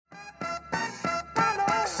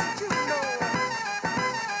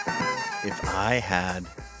I had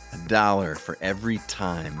 $1 for every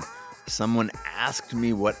time someone asked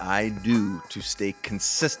me what I do to stay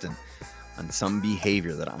consistent on some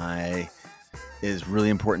behavior that is really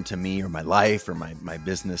important to me or my life or my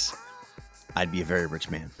business, I'd be a very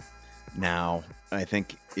rich man. Now, I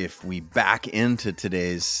think if we back into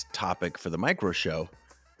today's topic for the micro show,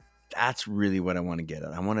 that's really what I want to get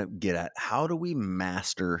at. I want to get at how do we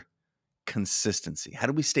master consistency? How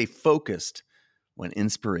do we stay focused when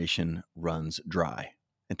inspiration runs dry?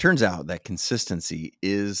 It turns out that consistency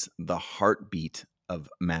is the heartbeat of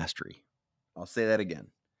mastery. I'll say that again.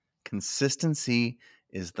 Consistency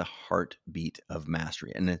is the heartbeat of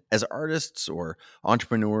mastery. And as artists or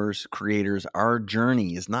entrepreneurs, creators, our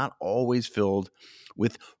journey is not always filled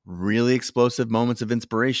with really explosive moments of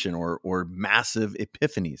inspiration or massive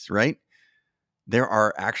epiphanies, right? There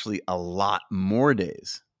are actually a lot more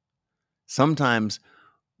days, sometimes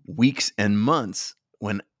weeks and months,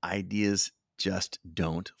 when ideas just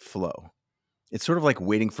don't flow. It's sort of like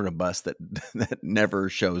waiting for a bus that never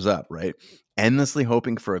shows up, right? Endlessly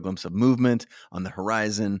hoping for a glimpse of movement on the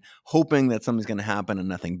horizon, hoping that something's going to happen and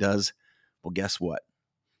nothing does. Well, guess what?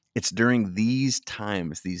 It's during these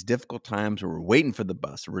times, these difficult times where we're waiting for the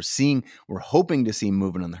bus, we're hoping to see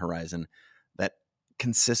movement on the horizon, that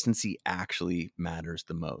consistency actually matters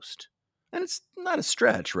the most. And it's not a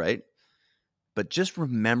stretch, right? But just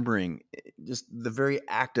remembering, just the very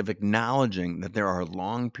act of acknowledging that there are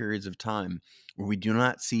long periods of time where we do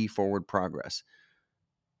not see forward progress,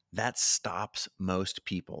 that stops most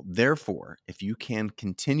people. Therefore, if you can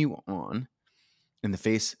continue on in the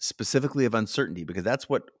face specifically of uncertainty, because that's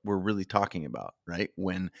what we're really talking about, right?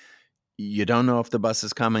 When you don't know if the bus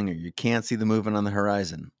is coming or you can't see the movement on the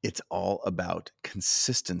horizon, it's all about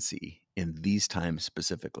consistency in these times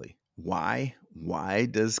specifically. Why? Why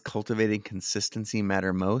does cultivating consistency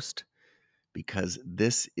matter most? Because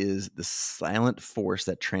this is the silent force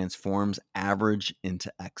that transforms average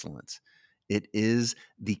into excellence. It is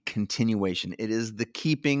the continuation. It is the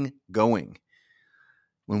keeping going.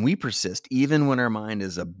 When we persist, even when our mind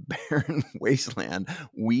is a barren wasteland,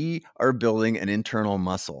 we are building an internal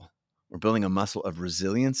muscle. We're building a muscle of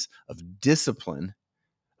resilience, of discipline,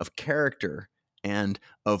 of character, and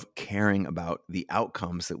of caring about the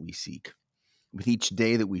outcomes that we seek. With each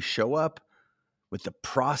day that we show up, with the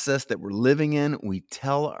process that we're living in, we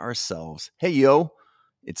tell ourselves, hey, yo,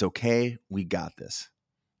 it's okay. We got this.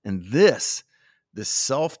 And this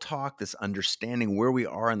self-talk, this understanding where we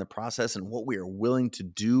are in the process and what we are willing to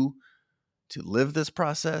do to live this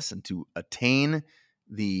process and to attain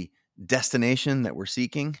the destination that we're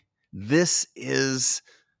seeking, this is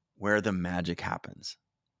where the magic happens,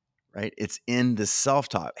 right? It's in the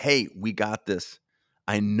self-talk. Hey, we got this.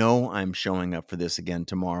 I know I'm showing up for this again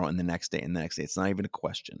tomorrow and the next day and the next day. It's not even a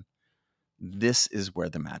question. This is where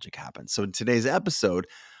the magic happens. So in today's episode,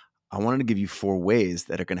 I wanted to give you 4 ways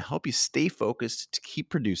that are going to help you stay focused to keep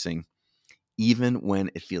producing even when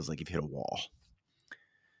it feels like you've hit a wall.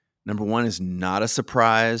 Number 1 is not a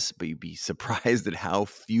surprise, but you'd be surprised at how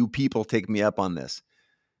few people take me up on this.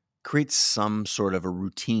 Create some sort of a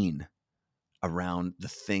routine around the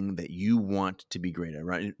thing that you want to be great at,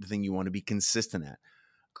 right? The thing you want to be consistent at.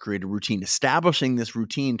 Create a routine. Establishing this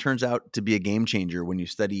routine turns out to be a game changer when you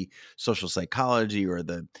study social psychology or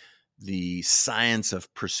the science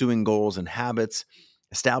of pursuing goals and habits.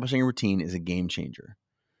 Establishing a routine is a game changer.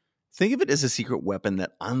 Think of it as a secret weapon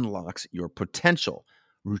that unlocks your potential.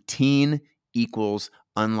 Routine equals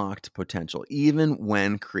unlocked potential, even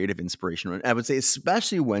when creative inspiration, I would say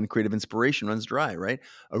especially when creative inspiration runs dry, right?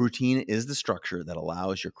 A routine is the structure that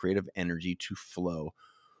allows your creative energy to flow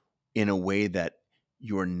in a way that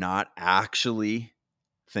you're not actually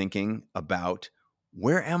thinking about,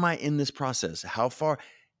 where am I in this process? How far?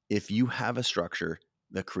 If you have a structure,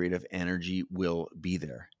 the creative energy will be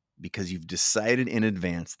there because you've decided in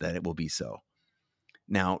advance that it will be so.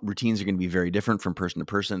 Now, routines are going to be very different from person to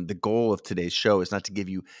person. The goal of today's show is not to give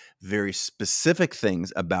you very specific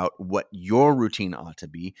things about what your routine ought to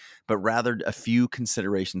be, but rather a few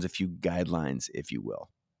considerations, a few guidelines, if you will.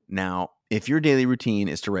 Now, if your daily routine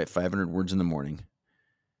is to write 500 words in the morning,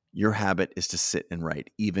 your habit is to sit and write,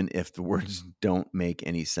 even if the words don't make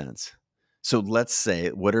any sense. So let's say,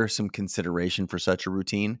 what are some consideration for such a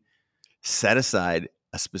routine? Set aside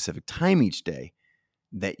a specific time each day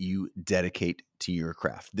that you dedicate to your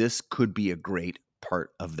craft. This could be a great part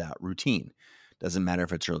of that routine. Doesn't matter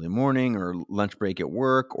if it's early morning or lunch break at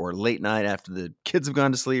work or late night after the kids have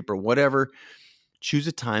gone to sleep or whatever. Choose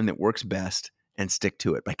a time that works best and stick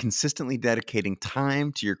to it. By consistently dedicating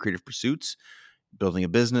time to your creative pursuits, building a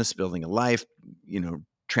business, building a life,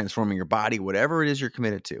 transforming your body, whatever it is you're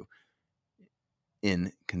committed to,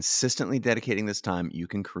 in consistently dedicating this time, you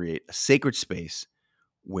can create a sacred space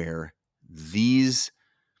where these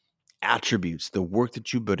attributes, the work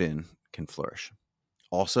that you put in, can flourish.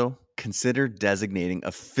 Also, consider designating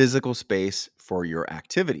a physical space for your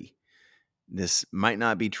activity. This might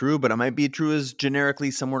not be true, but it might be true as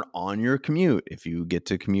generically somewhere on your commute. If you get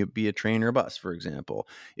to commute via train or bus, for example,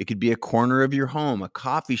 it could be a corner of your home, a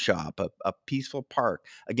coffee shop, a peaceful park.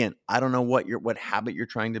 Again, I don't know what habit you're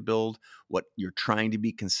trying to build, what you're trying to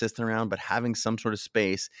be consistent around, but having some sort of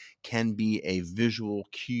space can be a visual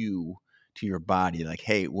cue to your body. Like,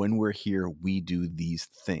 hey, when we're here, we do these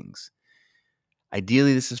things.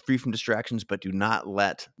 Ideally, this is free from distractions, but do not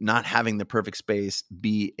let not having the perfect space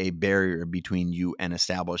be a barrier between you and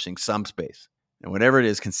establishing some space. And whatever it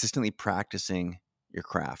is, consistently practicing your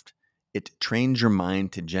craft, it trains your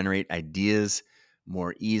mind to generate ideas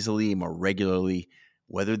more easily, more regularly,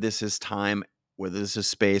 whether this is time, whether this is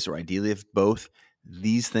space, or ideally if both.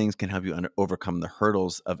 These things can help you overcome the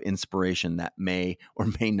hurdles of inspiration that may or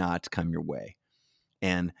may not come your way.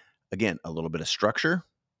 And again, a little bit of structure,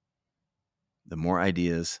 the more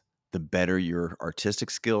ideas, the better your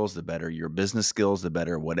artistic skills, the better your business skills, the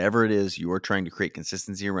better whatever it is you're trying to create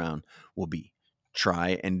consistency around will be.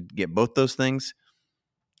 Try and get both those things,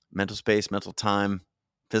 mental space, mental time,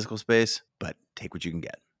 physical space, but take what you can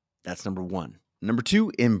get. That's number one. Number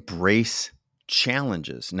two, embrace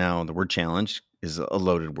challenges. Now, the word challenge is a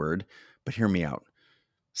loaded word, but hear me out.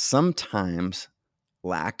 Sometimes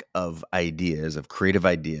lack of ideas, of creative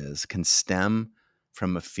ideas, can stem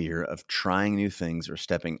from a fear of trying new things or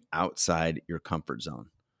stepping outside your comfort zone,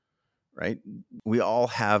 right? We all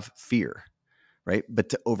have fear, right? But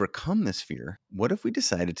to overcome this fear, what if we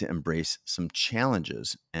decided to embrace some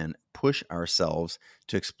challenges and push ourselves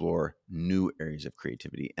to explore new areas of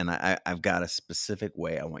creativity? And I've got a specific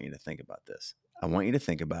way I want you to think about this. I want you to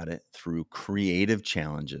think about it through creative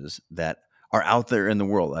challenges that are out there in the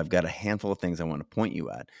world. I've got a handful of things I want to point you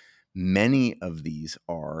at. Many of these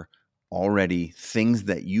are already things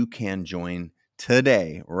that you can join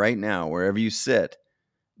today, right now, wherever you sit,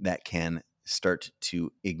 that can start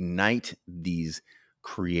to ignite these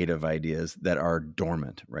creative ideas that are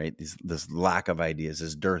dormant, right? This lack of ideas,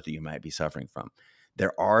 this dearth that you might be suffering from.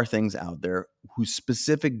 There are things out there whose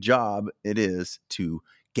specific job it is to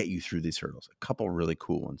get you through these hurdles. A couple really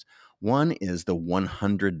cool ones. One is the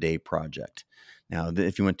 100-day project. Now,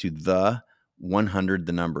 if you went to the 100,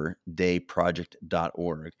 the number,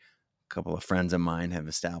 dayproject.org, a couple of friends of mine have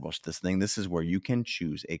established this thing. This is where you can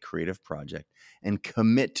choose a creative project and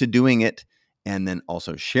commit to doing it and then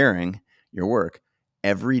also sharing your work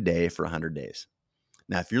every day for 100 days.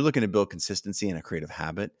 Now, if you're looking to build consistency in a creative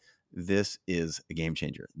habit, this is a game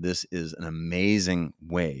changer. This is an amazing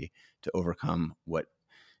way to overcome what,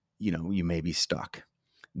 you may be stuck.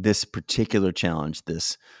 This particular challenge,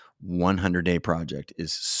 this 100-day project,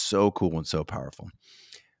 is so cool and so powerful.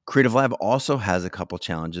 Creative Lab also has a couple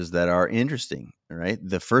challenges that are interesting, right?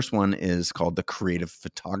 The first one is called the Creative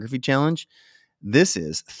Photography Challenge. This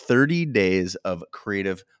is 30 days of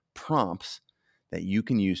creative prompts that you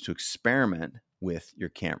can use to experiment with your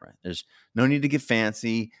camera. There's no need to get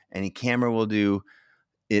fancy. Any camera will do.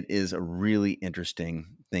 It is a really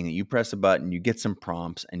interesting thing that you press a button, you get some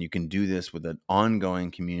prompts, and you can do this with an ongoing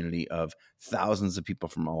community of thousands of people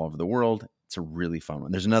from all over the world. It's a really fun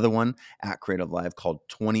one. There's another one at Creative Live called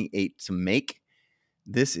 28 to Make.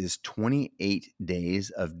 This is 28 days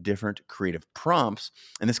of different creative prompts,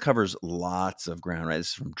 and this covers lots of ground, right?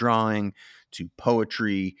 This is from drawing to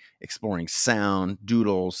poetry, exploring sound,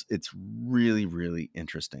 doodles. It's really, really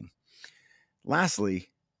interesting.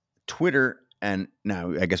 Lastly, Twitter, and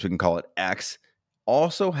now I guess we can call it X,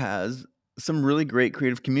 also has some really great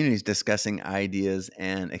creative communities discussing ideas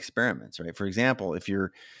and experiments, right? For example, if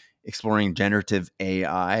you're exploring generative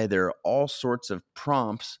AI, there are all sorts of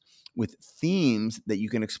prompts with themes that you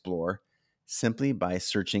can explore simply by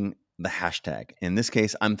searching the hashtag. In this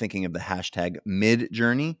case, I'm thinking of the hashtag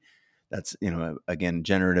Midjourney. That's, again,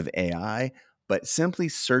 generative AI. But simply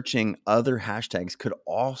searching other hashtags could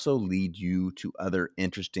also lead you to other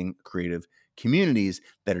interesting creative communities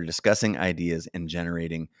that are discussing ideas and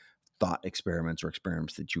generating thought experiments or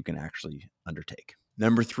experiments that you can actually undertake.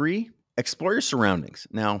 Number three, explore your surroundings.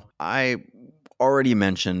 Now, I already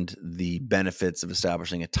mentioned the benefits of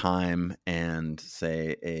establishing a time and,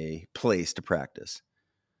 say, a place to practice.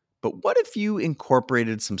 But what if you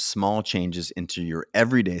incorporated some small changes into your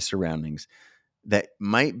everyday surroundings that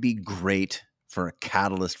might be great for a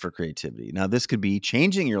catalyst for creativity? Now, this could be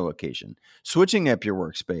changing your location, switching up your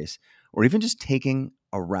workspace, or even just taking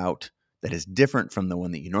a route that is different from the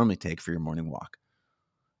one that you normally take for your morning walk.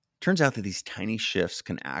 Turns out that these tiny shifts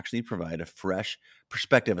can actually provide a fresh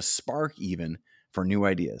perspective, a spark even for new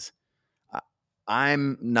ideas.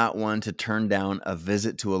 I'm not one to turn down a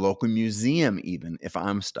visit to a local museum, even if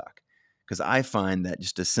I'm stuck, because I find that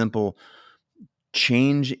just a simple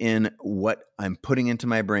change in what I'm putting into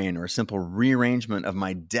my brain or a simple rearrangement of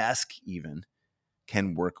my desk even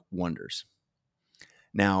can work wonders.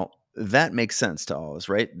 Now, that makes sense to all of us,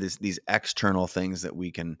 right? These external things that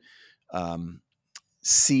we can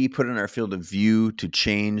see, put in our field of view to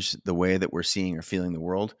change the way that we're seeing or feeling the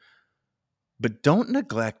world. But don't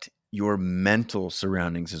neglect your mental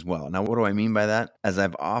surroundings as well. Now, what do I mean by that? As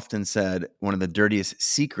I've often said, one of the dirtiest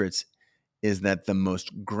secrets is that the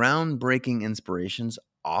most groundbreaking inspirations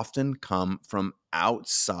often come from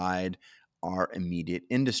outside our immediate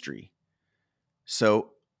industry.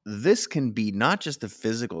 So this can be not just the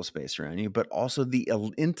physical space around you, but also the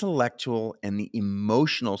intellectual and the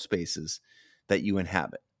emotional spaces that you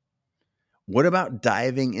inhabit. What about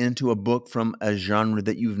diving into a book from a genre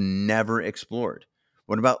that you've never explored?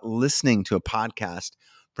 What about listening to a podcast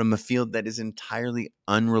from a field that is entirely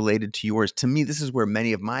unrelated to yours? To me, this is where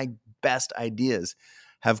many of my best ideas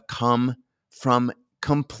have come from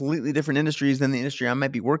completely different industries than the industry I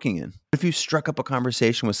might be working in. If you struck up a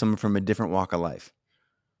conversation with someone from a different walk of life,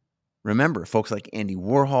 remember, folks like Andy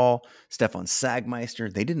Warhol, Stefan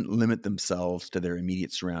Sagmeister, they didn't limit themselves to their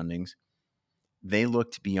immediate surroundings. They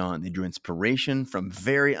looked beyond. They drew inspiration from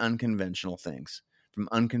very unconventional things, from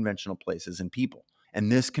unconventional places and people. And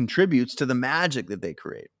this contributes to the magic that they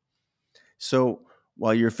create. So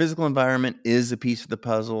while your physical environment is a piece of the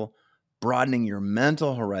puzzle, broadening your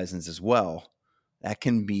mental horizons as well, that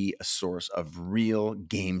can be a source of real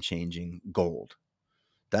game-changing gold.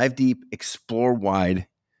 Dive deep, explore wide,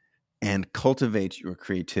 and cultivate your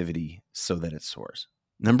creativity so that it soars.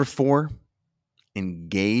 Number 4,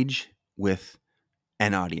 engage with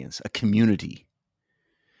an audience, a community.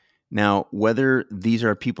 Now, whether these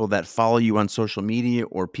are people that follow you on social media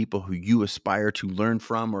or people who you aspire to learn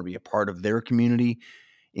from or be a part of their community,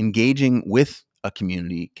 engaging with a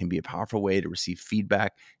community can be a powerful way to receive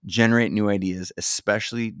feedback, generate new ideas,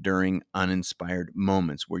 especially during uninspired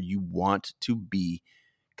moments where you want to be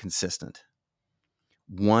consistent.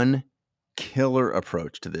 One killer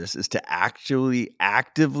approach to this is to actually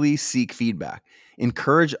actively seek feedback.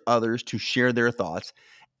 Encourage others to share their thoughts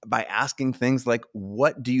by asking things like,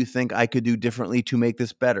 what do you think I could do differently to make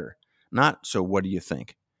this better? Not, so what do you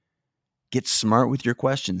think? Get smart with your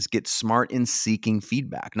questions. Get smart in seeking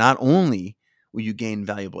feedback. Not only will you gain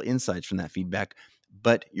valuable insights from that feedback,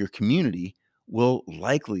 but your community will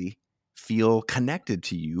likely feel connected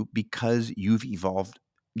to you because you've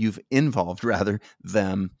involved rather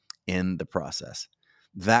them in the process.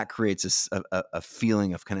 That creates a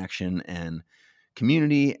feeling of connection and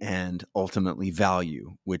community and ultimately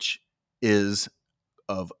value, which is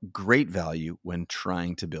of great value when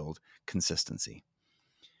trying to build consistency.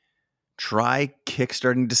 Try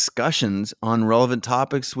kickstarting discussions on relevant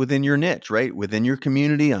topics within your niche, right? Within your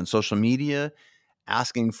community, on social media,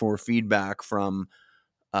 asking for feedback from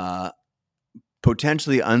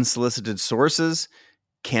potentially unsolicited sources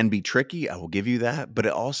can be tricky. I will give you that, but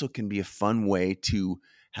it also can be a fun way to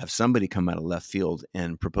have somebody come out of left field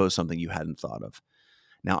and propose something you hadn't thought of.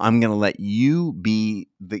 Now, I'm going to let you be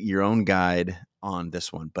your own guide on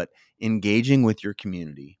this one, but engaging with your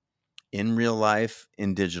community in real life,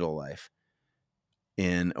 in digital life,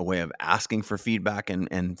 in a way of asking for feedback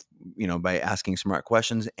and by asking smart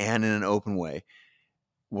questions and in an open way.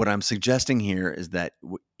 What I'm suggesting here is that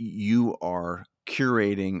you are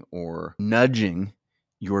curating or nudging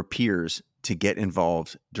your peers to get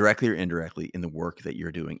involved directly or indirectly in the work that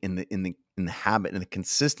you're doing, in the habit and the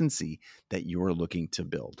consistency that you're looking to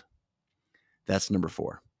build. That's number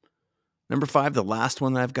 4. Number 5, the last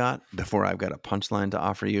one that I've got before I've got a punchline to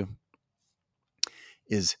offer you,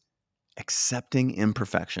 is accepting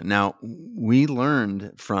imperfection. Now, we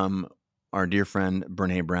learned from our dear friend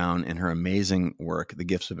Brené Brown in her amazing work, The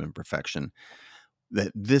Gifts of Imperfection,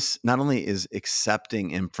 that this not only is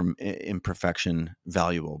accepting imperfection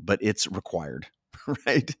valuable, but it's required,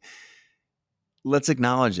 right? Let's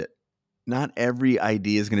acknowledge it. Not every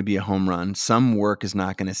idea is going to be a home run. Some work is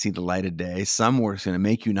not going to see the light of day. Some work is going to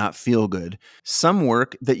make you not feel good. Some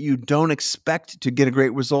work that you don't expect to get a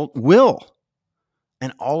great result will.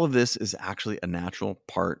 And all of this is actually a natural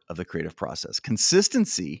part of the creative process.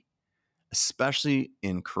 Consistency, especially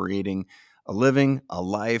in creating a living, a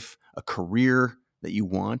life, a career that you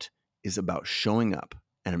want, is about showing up.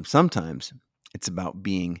 And sometimes it's about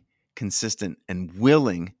being consistent and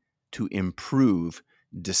willing to improve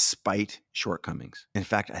despite shortcomings. In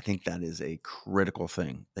fact, I think that is a critical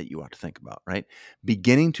thing that you ought to think about, right?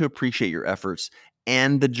 Beginning to appreciate your efforts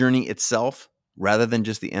and the journey itself rather than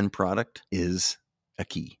just the end product is a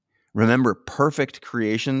key. Remember, perfect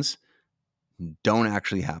creations don't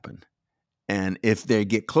actually happen. And if they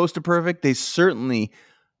get close to perfect, they certainly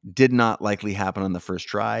did not likely happen on the first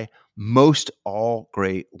try. Most all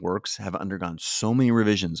great works have undergone so many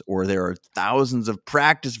revisions, or there are thousands of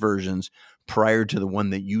practice versions prior to the one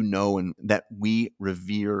that you know and that we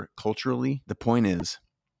revere culturally. The point is,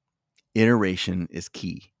 iteration is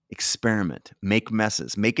key. Experiment, make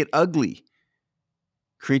messes, make it ugly.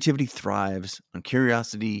 Creativity thrives on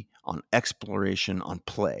curiosity, on exploration, on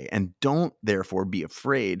play, and don't therefore be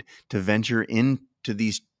afraid to venture into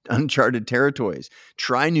these uncharted territories.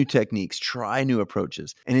 Try new techniques, try new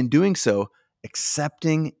approaches. And in doing so,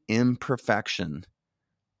 accepting imperfection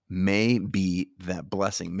may be that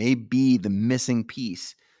blessing, may be the missing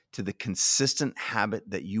piece to the consistent habit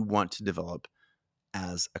that you want to develop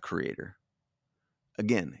as a creator.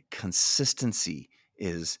 Again, consistency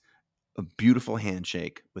is a beautiful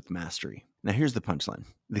handshake with mastery. Now, here's the punchline.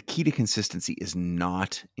 The key to consistency is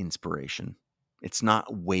not inspiration. It's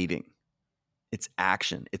not waiting. It's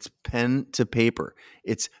action. It's pen to paper.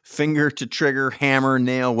 It's finger to trigger, hammer,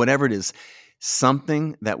 nail, whatever it is.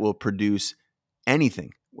 Something that will produce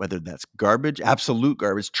anything, whether that's garbage, absolute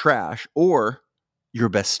garbage, trash, or your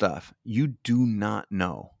best stuff. You do not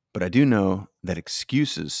know. But I do know that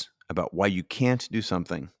excuses about why you can't do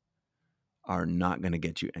something are not going to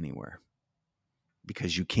get you anywhere.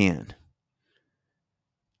 Because you can.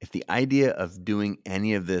 If the idea of doing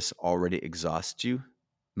any of this already exhausts you,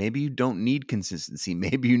 maybe you don't need consistency.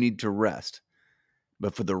 Maybe you need to rest.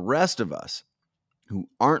 But for the rest of us who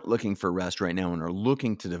aren't looking for rest right now and are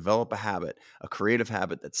looking to develop a habit, a creative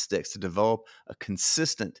habit that sticks, to develop a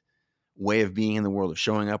consistent way of being in the world, of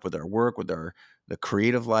showing up with our work, with the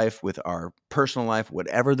creative life, with our personal life,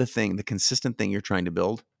 whatever the thing, the consistent thing you're trying to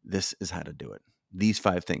build, this is how to do it. These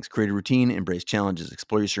 5 things: create a routine, embrace challenges,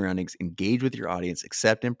 explore your surroundings, engage with your audience,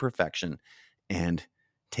 accept imperfection, and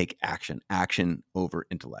take action. Action over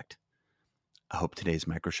intellect. I hope today's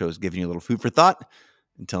micro show has given you a little food for thought.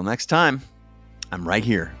 Until next time, I'm right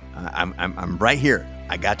here. I'm right here.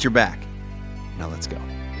 I got your back. Now let's go.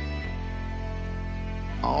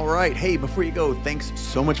 All right. Hey, before you go, thanks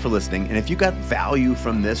so much for listening. And if you got value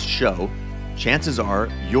from this show, chances are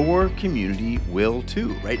your community will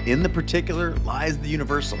too, right? In the particular lies the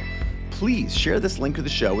universal. Please share this link to the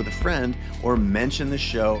show with a friend or mention the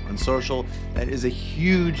show on social. That is a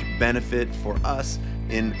huge benefit for us,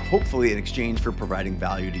 and hopefully in exchange for providing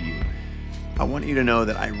value to you. I want you to know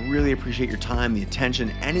that I really appreciate your time, the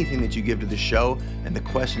attention, anything that you give to the show, and the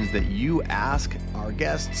questions that you ask our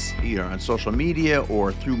guests, either on social media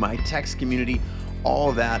or through my text community.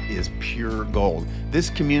 All of that is pure gold.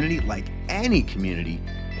 This community, like any community,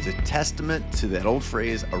 is a testament to that old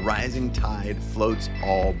phrase, a rising tide floats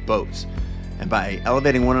all boats. And by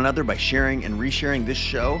elevating one another, by sharing and resharing this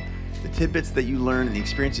show, the tidbits that you learn and the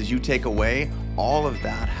experiences you take away, all of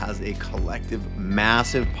that has a collective,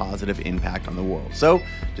 massive positive impact on the world. So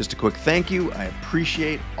just a quick thank you. I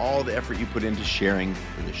appreciate all the effort you put into sharing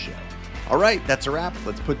for this show. All right, that's a wrap.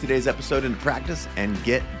 Let's put today's episode into practice and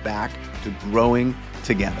get back to growing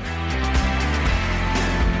together.